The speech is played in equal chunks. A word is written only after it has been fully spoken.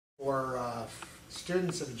For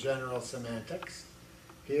students of General Semantics,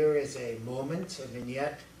 here is a moment, a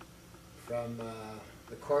vignette from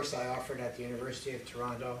the course I offered at the University of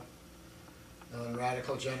Toronto on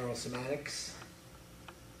Radical General Semantics,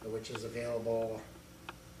 which is available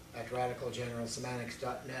at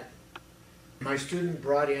radicalgeneralsemantics.net. My student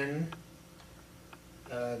brought in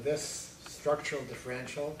this structural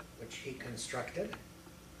differential, which he constructed.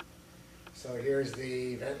 So here's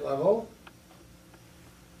the event level.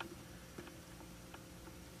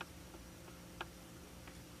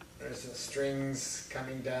 There's the strings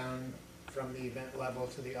coming down from the event level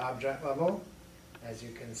to the object level. As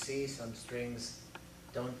you can see, some strings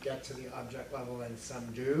don't get to the object level and some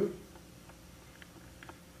do.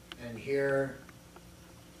 And here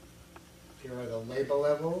are the label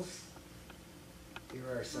levels. Here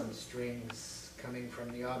are some strings coming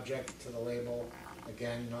from the object to the label.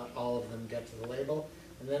 Again, not all of them get to the label.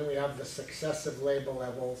 And then we have the successive label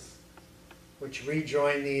levels, which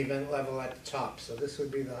rejoin the event level at the top. So this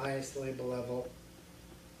would be the highest label level,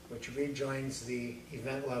 which rejoins the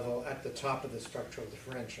event level at the top of the structural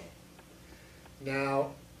differential.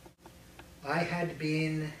 Now, I had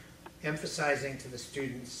been emphasizing to the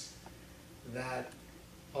students that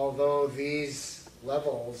although these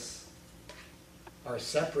levels are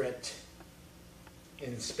separate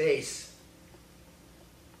in space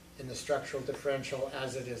in the structural differential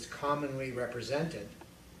as it is commonly represented,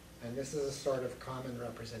 and this is a sort of common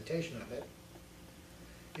representation of it.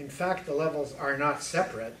 In fact, the levels are not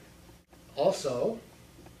separate. Also,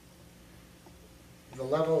 the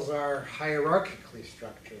levels are hierarchically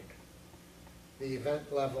structured. The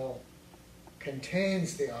event level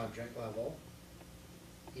contains the object level.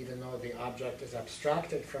 Even though the object is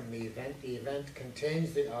abstracted from the event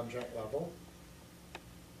contains the object level.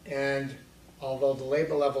 And although the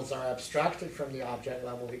label levels are abstracted from the object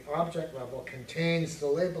level contains the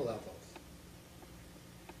label levels.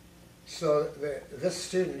 So this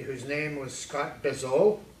student, whose name was Scott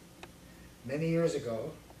Bezow, many years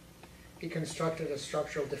ago, he constructed a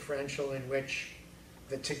structural differential in which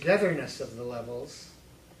the togetherness of the levels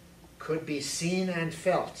could be seen and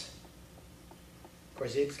felt.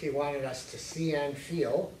 Korzybski wanted us to see and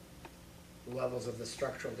feel the levels of the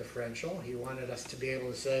structural differential. He wanted us to be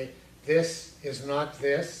able to say, this is not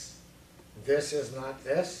this is not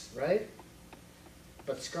this, right?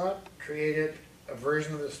 But Scott created a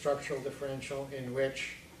version of the structural differential in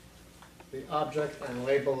which the object and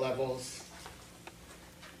label levels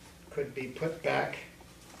could be put back,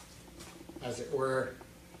 as it were,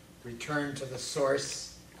 returned to the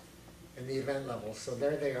source in the event level. So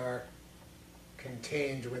there they are,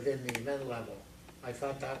 contained within the event level. I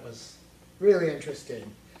thought that was really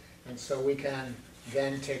interesting. And so we can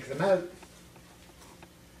then take them out.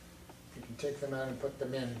 You can take them out and put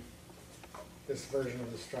them in this version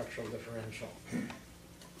of the structural differential.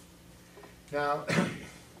 Now,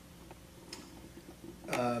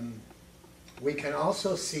 we can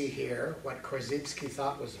also see here what Korzybski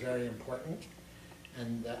thought was very important,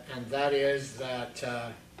 and that is that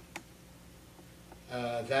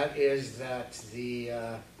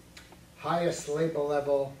the highest label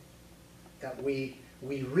level that we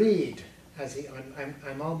read,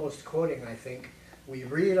 I'm almost quoting, I think, we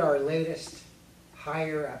read our latest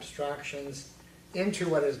higher abstractions into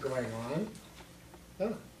what is going on.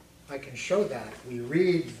 Oh, I can show that. We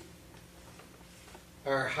read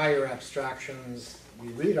our higher abstractions, we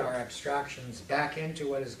read our abstractions back into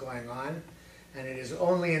what is going on, and it is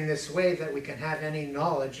only in this way that we can have any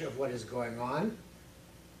knowledge of what is going on.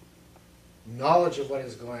 Knowledge of what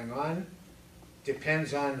is going on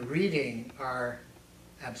depends on reading our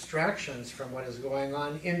abstractions from what is going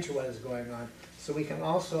on into what is going on. So we can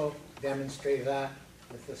also demonstrate that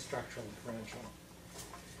with the structural differential.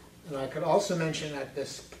 And I could also mention at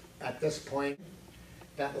this point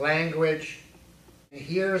that language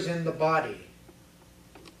inheres in the body,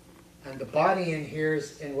 and the body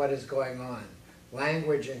inheres in what is going on.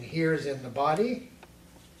 Language inheres in the body,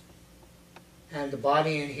 and the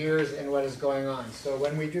body inheres in what is going on. So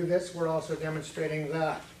when we do this, we're also demonstrating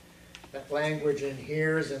that language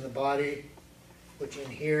inheres in the body, which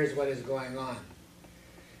inheres what is going on.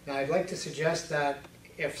 Now, I'd like to suggest that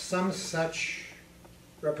if some such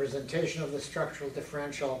representation of the structural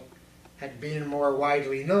differential had been more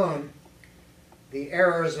widely known, the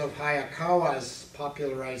errors of Hayakawa's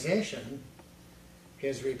popularization,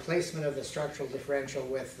 his replacement of the structural differential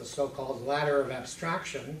with the so-called ladder of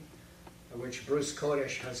abstraction, which Bruce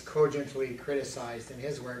Kodish has cogently criticized in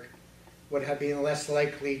his work, would have been less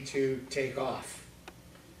likely to take off.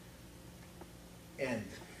 End.